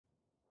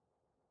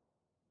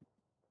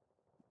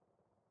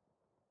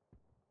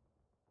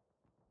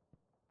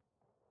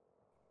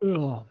Ugh.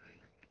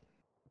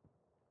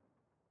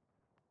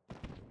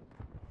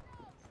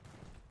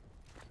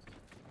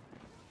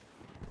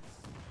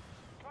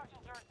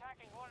 Russians are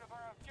attacking one of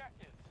our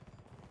objectives.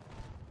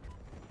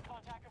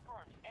 Contact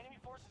confirmed. Enemy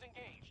forces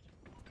engaged.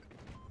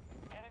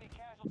 Enemy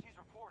casualties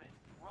reported.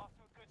 We're off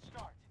to a good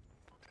start.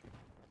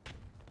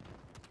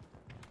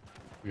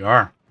 We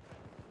are.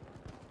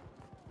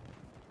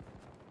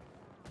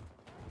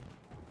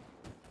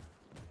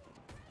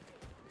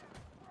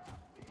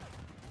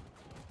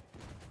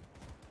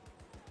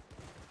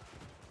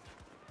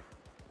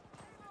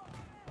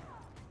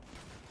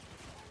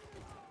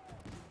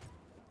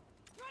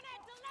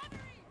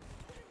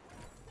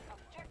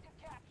 Objective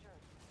captured.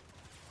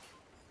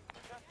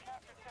 Just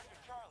captured Sector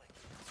Charlie.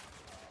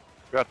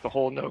 Got the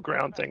whole no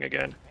ground thing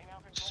again.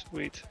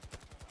 Sweet.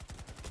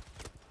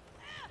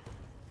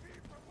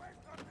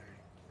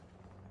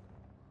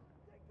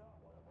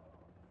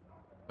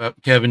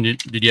 Kevin,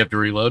 did you have to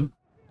reload?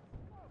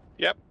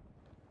 Yep.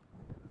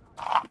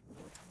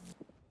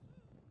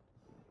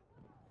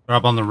 They're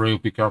up on the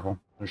roof. Be careful.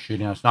 They're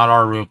shooting us. Not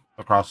our roof.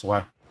 Across the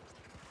way.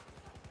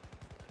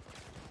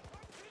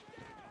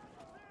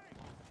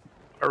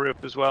 Our roof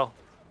as well.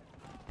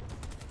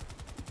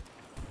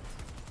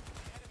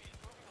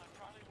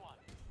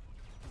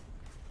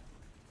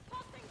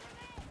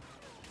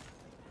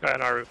 Guy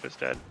on our roof is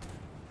dead.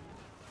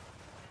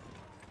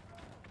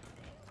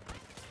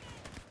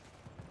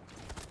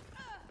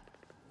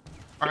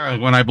 I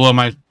like when I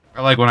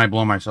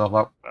blow myself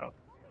up. Oh.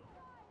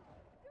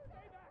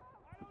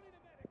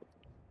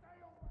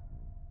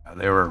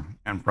 They were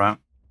in front.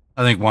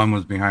 I think one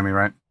was behind me,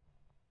 right?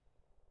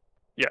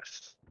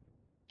 Yes.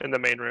 In the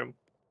main room.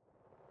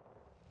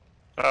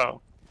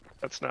 Oh.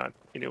 That's not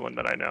anyone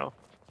that I know.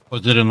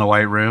 Was it in the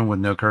white room with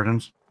no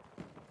curtains?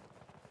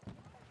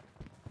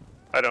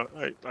 I don't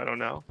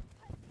know.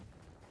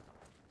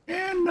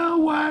 In the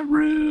white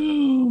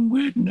room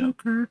with no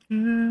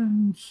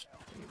curtains.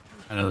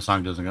 I know the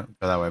song doesn't go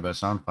that way, but it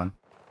sounds fun.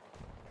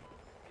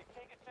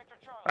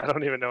 I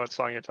don't even know what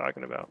song you're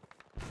talking about.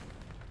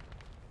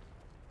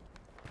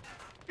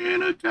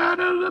 In a got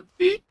a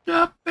beat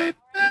up, baby.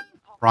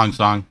 Wrong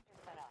song.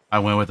 I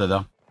went with it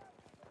though.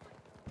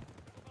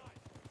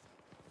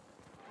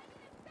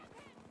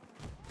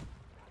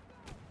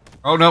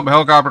 Oh nope,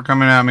 helicopter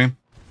coming at me.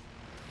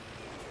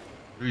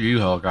 Screw you,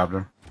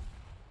 helicopter.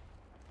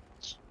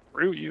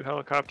 Screw you,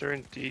 helicopter,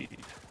 indeed.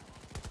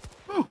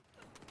 Whew.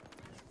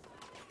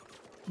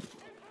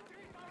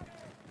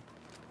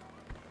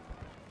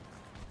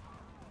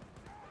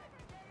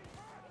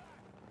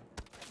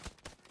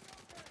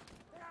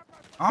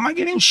 How am I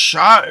getting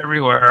shot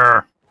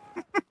everywhere?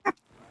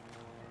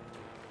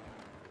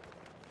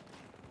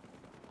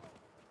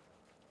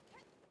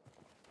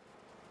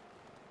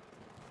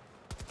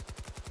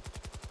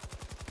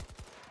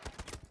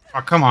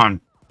 Oh, come on.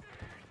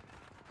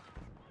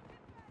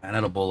 Man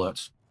out of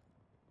bullets.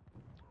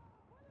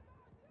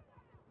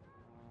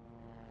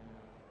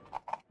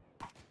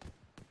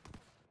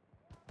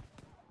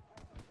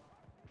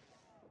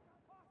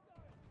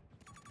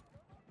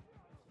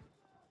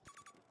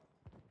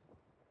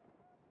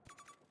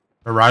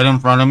 They're right in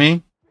front of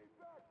me.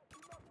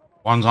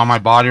 One's on my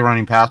body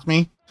running past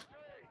me.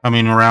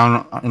 Coming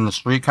around in the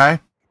street, Kai.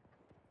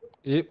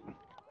 Yep.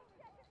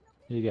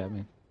 You got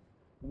me.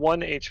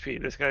 1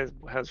 HP. This guy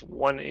has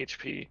 1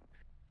 HP.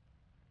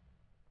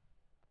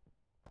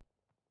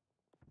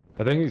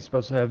 I think he's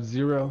supposed to have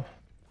 0.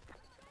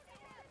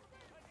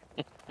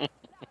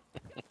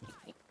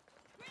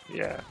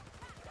 Yeah.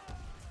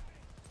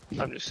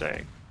 I'm just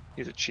saying.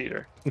 He's a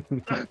cheater.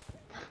 Update.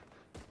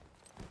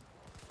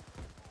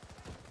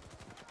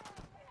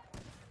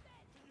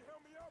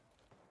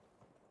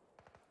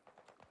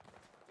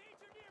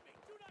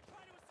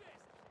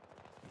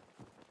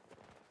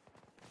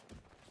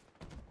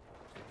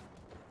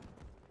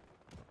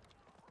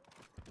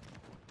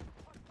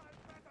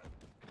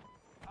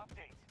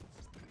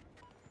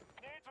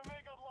 Need to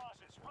make up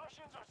losses.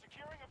 Russians are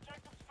securing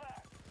objectives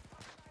fast.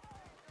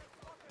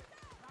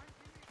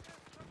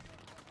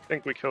 I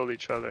think we killed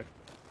each other.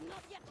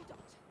 Not yet, you don't.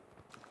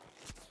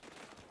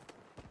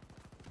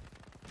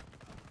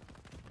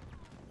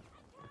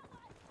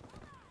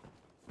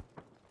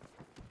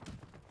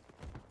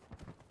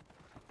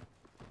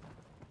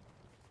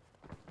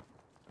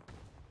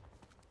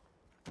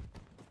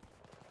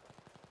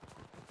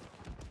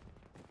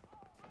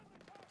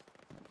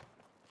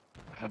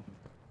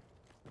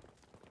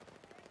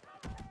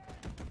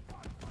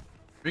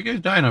 Are you guys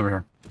dying over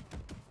here?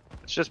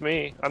 It's just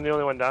me. I'm the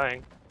only one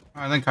dying.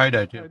 I think Kai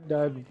died I too.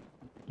 died.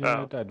 Yeah,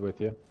 Oh. I died with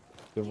you.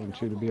 Don't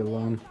want you to be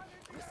alone.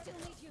 We still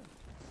need you.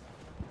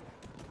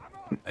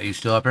 Are you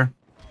still up here?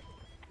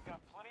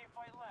 Got plenty of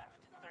fight left.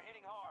 They're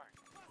hitting hard.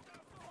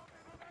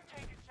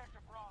 Taking Sector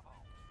Bravo.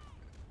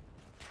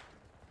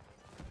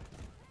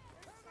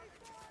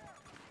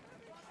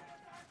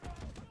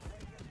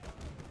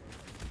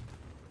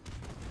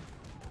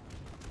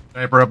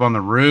 Sniper up on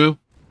the roof.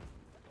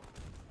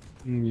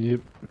 Yep.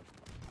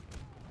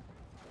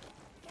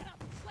 Get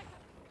up, slicker.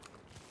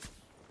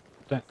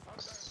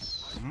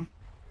 Thanks.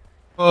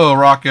 Oh,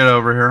 rocket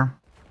over here.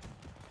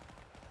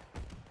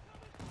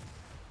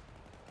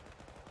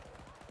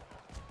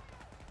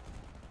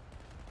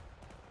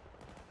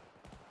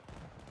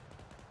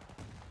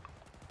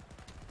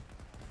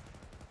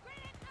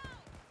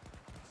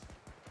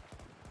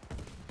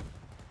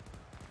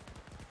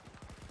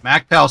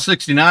 MacPal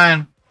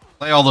 69.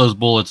 Lay all those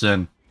bullets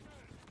in.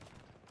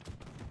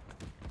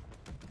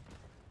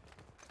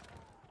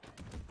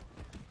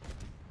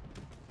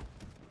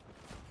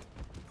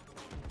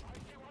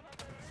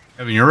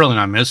 Kevin, you're really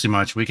not missing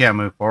much. We can't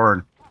move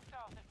forward.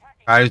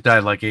 Guys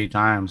died like 8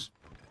 times.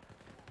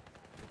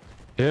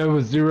 Yeah,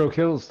 with 0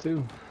 kills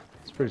too.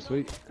 It's pretty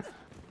sweet.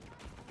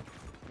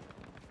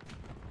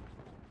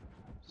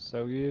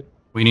 So good.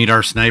 We need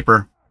our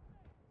sniper.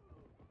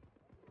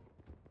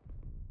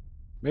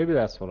 Maybe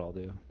that's what I'll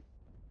do.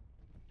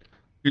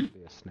 Be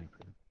a sniper.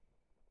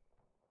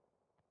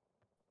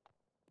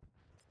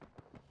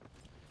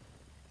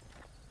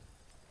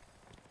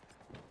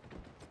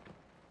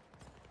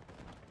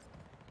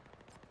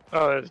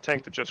 Oh, there's a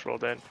tank that just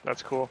rolled in.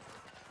 That's cool.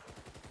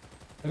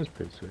 That was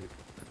pretty sweet.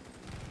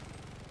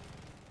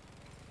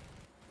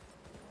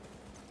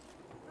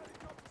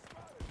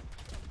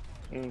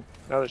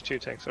 Now there's 2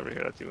 tanks over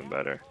here. That's even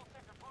better.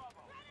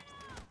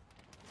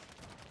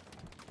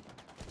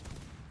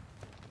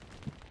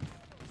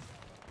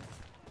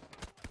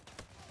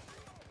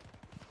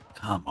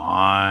 Come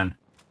on.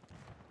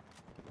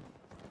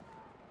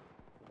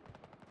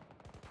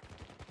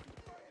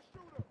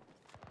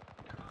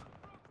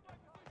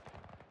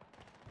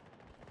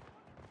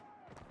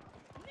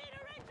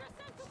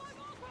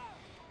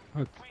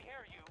 Okay. We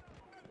hear you.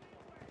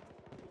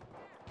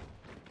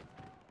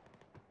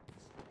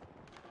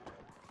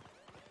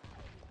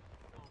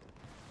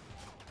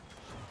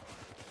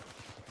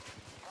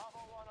 Bravo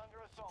 1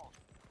 under assault.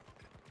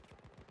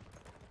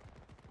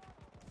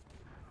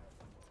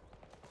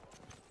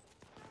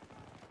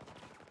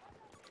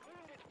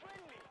 Wounded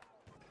friendly.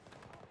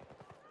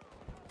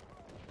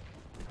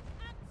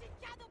 Un petit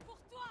cadeau pour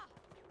toi.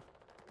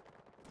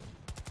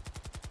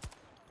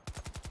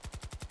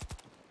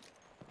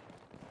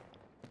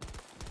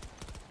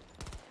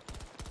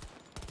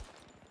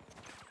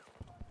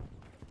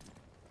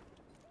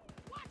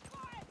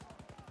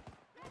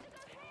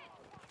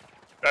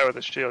 Guy with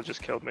a shield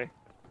just killed me.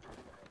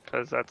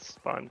 Because that's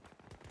fun.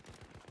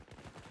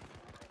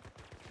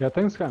 Yeah, that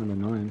thing's kind of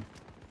annoying.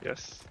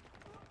 Yes.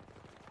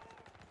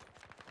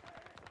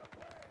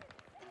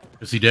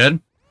 Is he dead?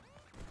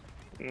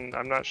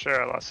 I'm not sure.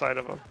 I lost sight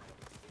of him.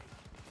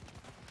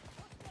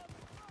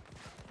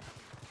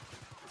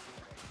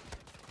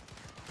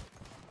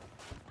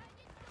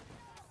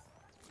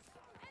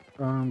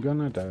 I'm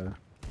gonna die.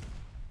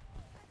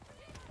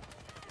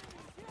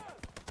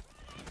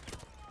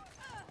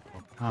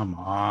 Come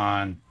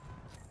on.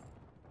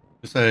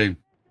 Just say,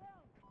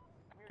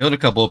 killed a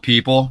couple of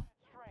people.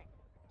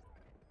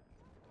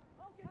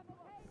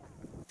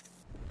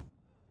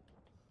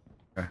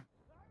 Okay.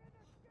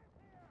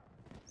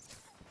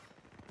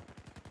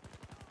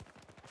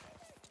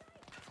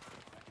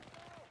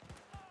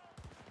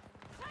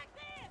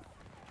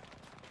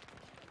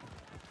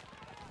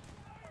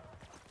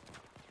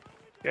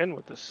 Again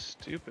with the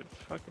stupid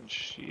fucking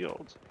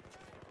shield.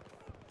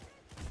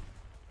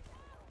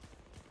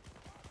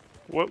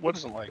 Who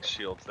What's doesn't like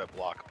shields that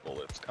block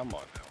bullets? Come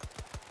on now.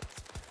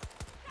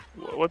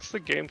 what's the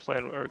game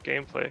plan or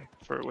gameplay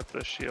for with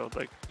the shield?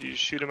 Like, do you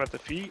shoot him at the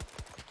feet?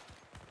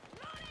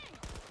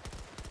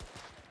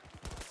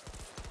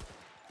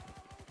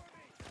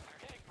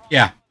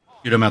 Yeah.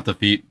 Shoot him at the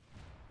feet.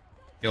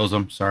 Kills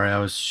him. Sorry, I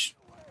was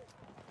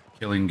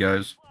killing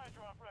guys. Fire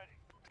drop ready.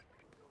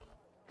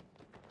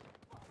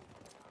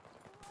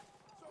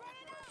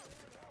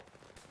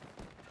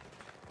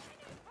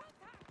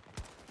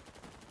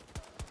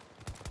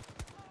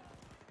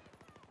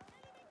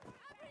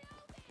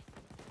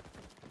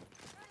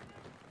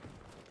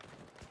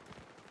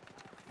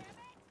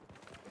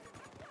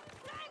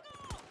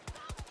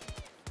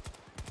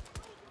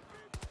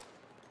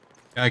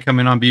 Guy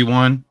coming on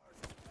B1.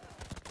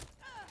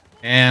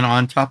 And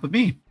on top of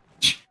me.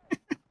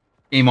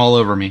 Aim all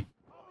over me.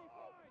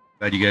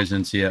 Glad you guys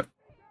didn't see it.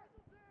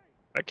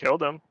 I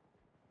killed him.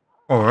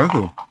 Oh, very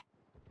cool.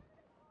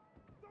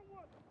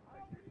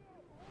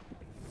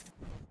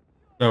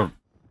 So,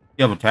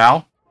 you have a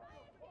towel?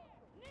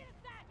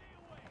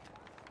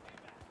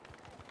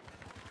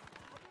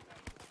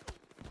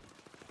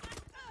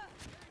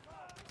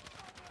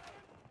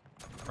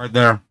 Right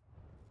there.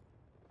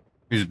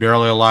 He's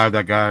barely alive,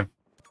 that guy.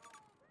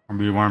 From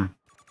B1.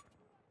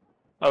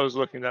 I was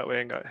looking that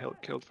way and got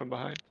killed from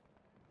behind.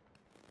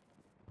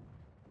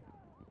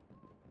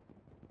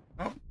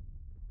 Oh,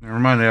 never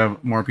mind. They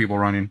have more people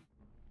running.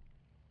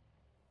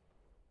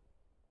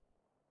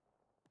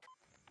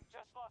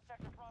 Just lost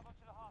sector Bravo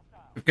to the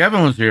hostile. If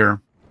Kevin was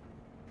here,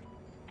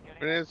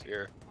 It is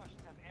here. Russians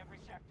have every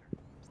sector.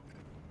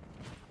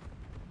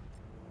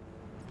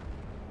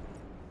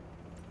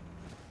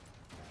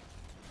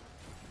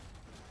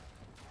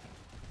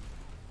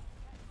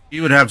 he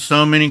would have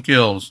so many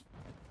kills.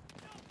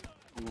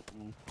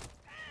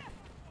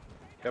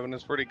 Kevin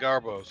is pretty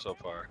garbo so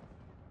far.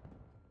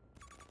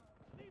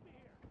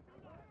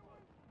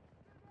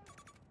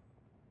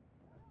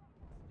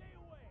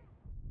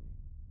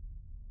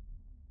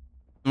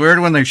 It's weird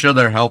when they show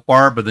their health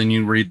bar, but then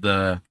you read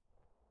the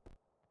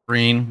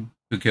screen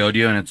who killed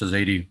you, and it says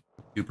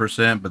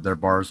 82%, but their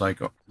bar is like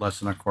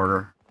less than a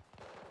quarter.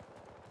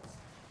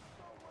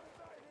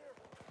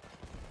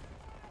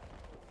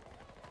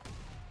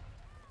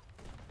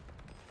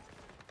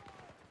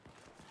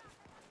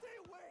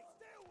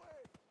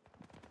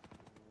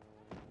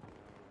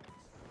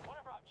 One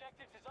of our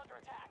objectives is under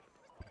attack.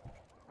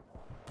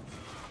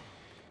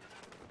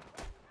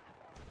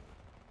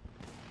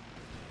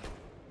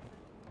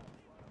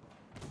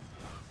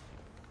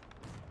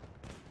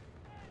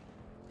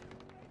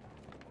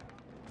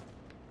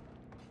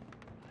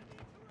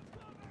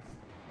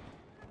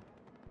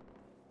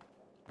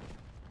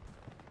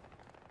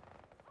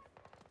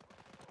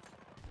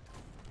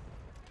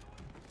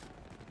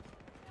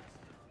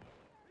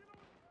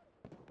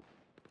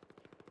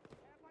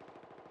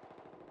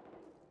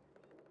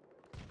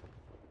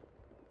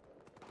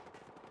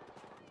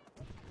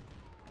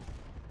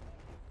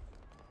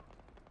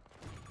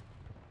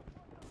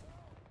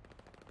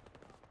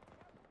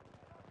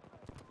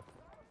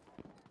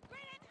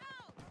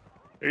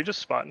 Are you just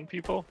spotting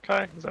people,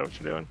 Kai? Is that what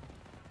you're doing?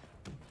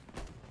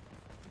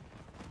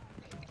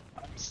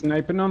 I'm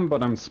sniping them,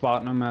 but I'm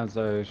spotting them as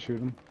I shoot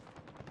them.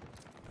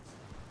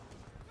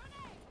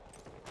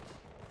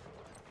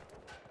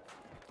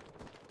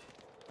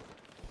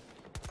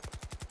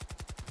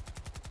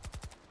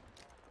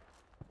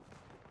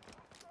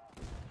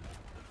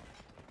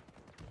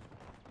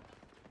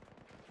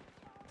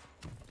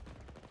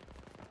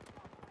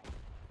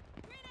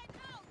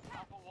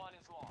 Alpha 1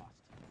 is lost.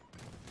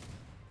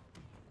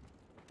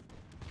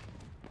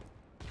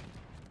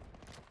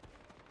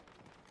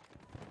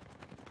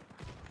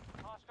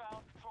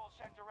 Hostile control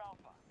sector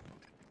Alpha.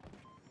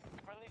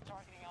 Friendly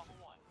targeting Alpha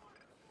 1.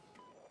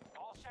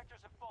 All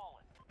sectors have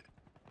fallen.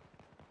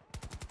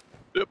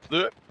 Yep,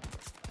 yep.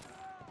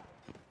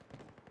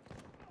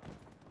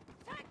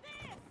 Take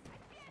this! I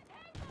can't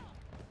handle!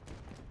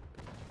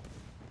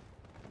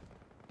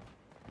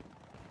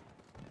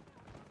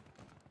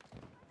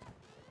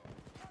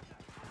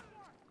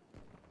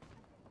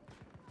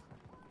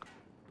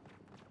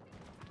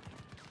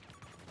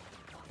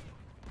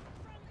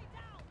 Friendly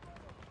down!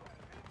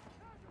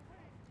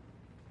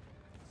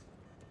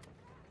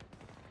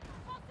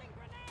 Tossing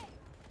grenade!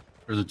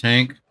 There's a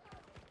tank.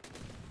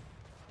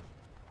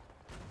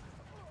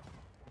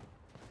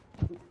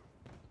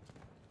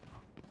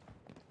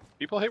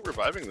 People hate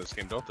reviving this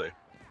game, don't they?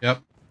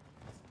 Yep.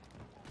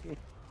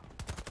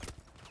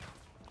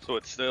 So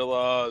it's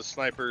still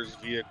snipers,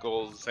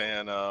 vehicles,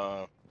 and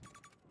Guy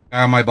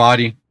on my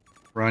body,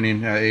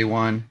 running at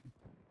A1.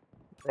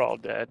 We're all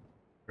dead.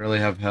 Barely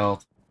have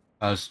health.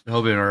 I was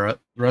hoping the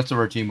rest of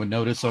our team would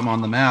notice I'm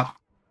on the map.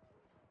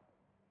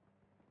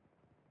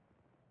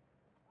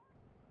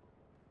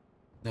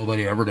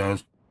 Nobody ever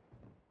does.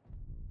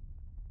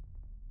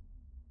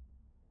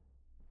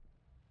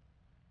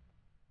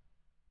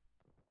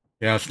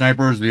 Yeah,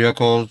 snipers,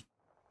 vehicles.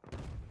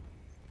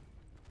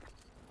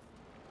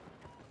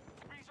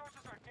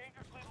 Resources are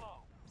dangerously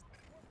low.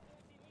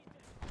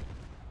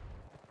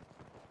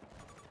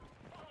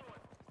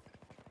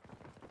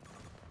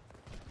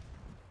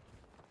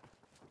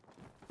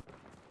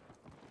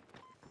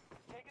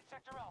 Taking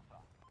sector Alpha.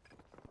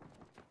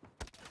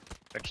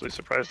 Actually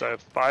surprised I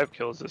have 5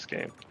 kills this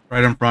game.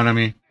 Right in front of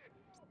me.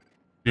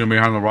 You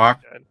behind the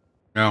rock? Dead.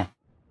 No.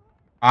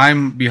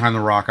 I'm behind the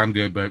rock. I'm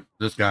good, but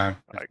this guy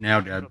is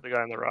now dead. The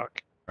guy on the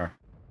rock. Sure.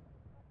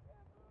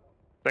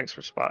 Thanks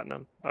for spotting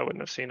him. I wouldn't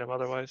have seen him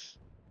otherwise.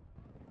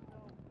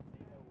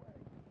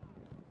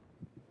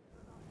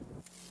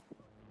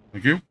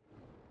 Thank you.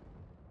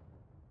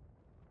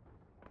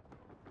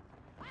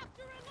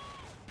 After a load!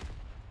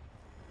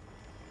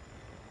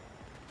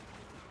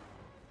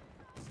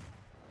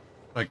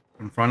 Like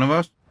in front of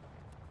us?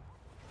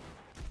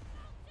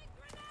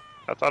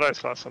 I thought I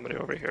saw somebody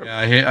over here.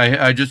 Yeah,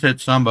 I just hit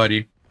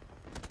somebody.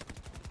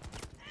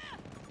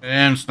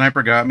 And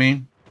sniper got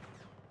me.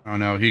 Oh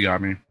no, he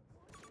got me.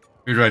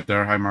 He's right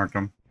there. I marked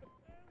him.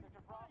 Sector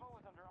Bravo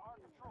is under our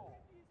control.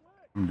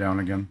 I'm down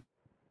again.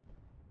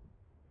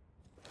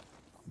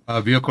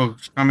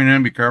 Vehicle's coming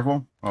in. Be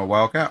careful. Oh,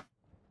 Wildcat.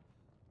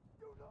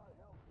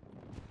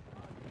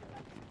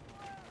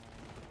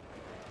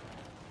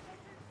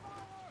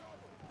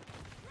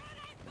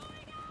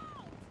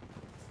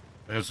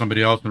 There's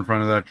somebody else in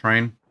front of that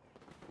train.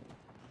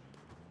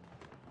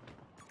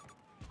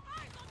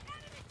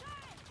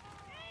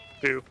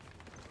 Two.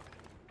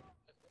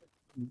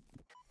 You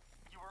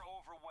were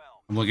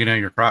overwhelmed. I'm looking at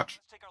your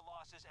crotch. Let's take our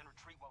losses and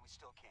retreat while we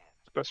still can.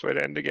 Best way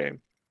to end the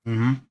game.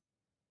 Mm-hmm.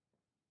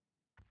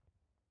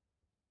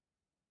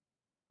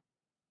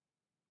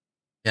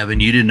 Evan,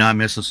 you did not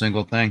miss a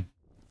single thing.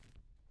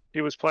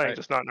 He was playing, Right.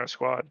 just not in our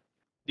squad.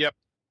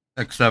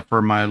 Except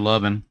for my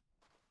loving.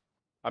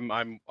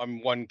 I'm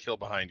 1 kill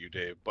behind you,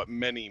 Dave, but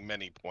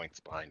many points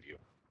behind you.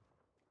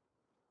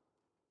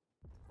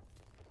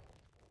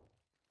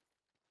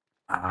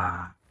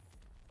 Ah.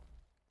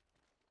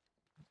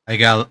 I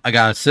got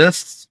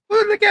assists.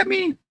 Ooh, look at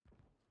me.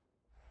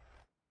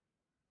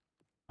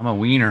 I'm a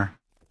wiener.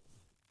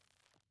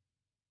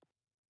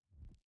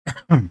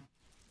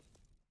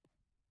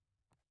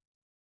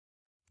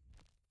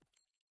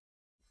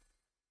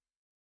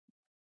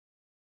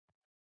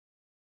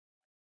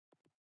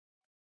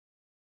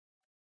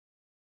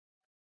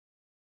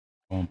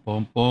 Boom,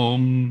 boom,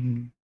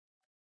 boom.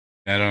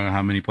 I don't know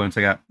how many points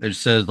I got. It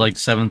says like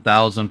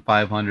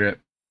 7,500.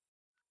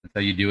 That's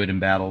how you do it in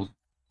battles.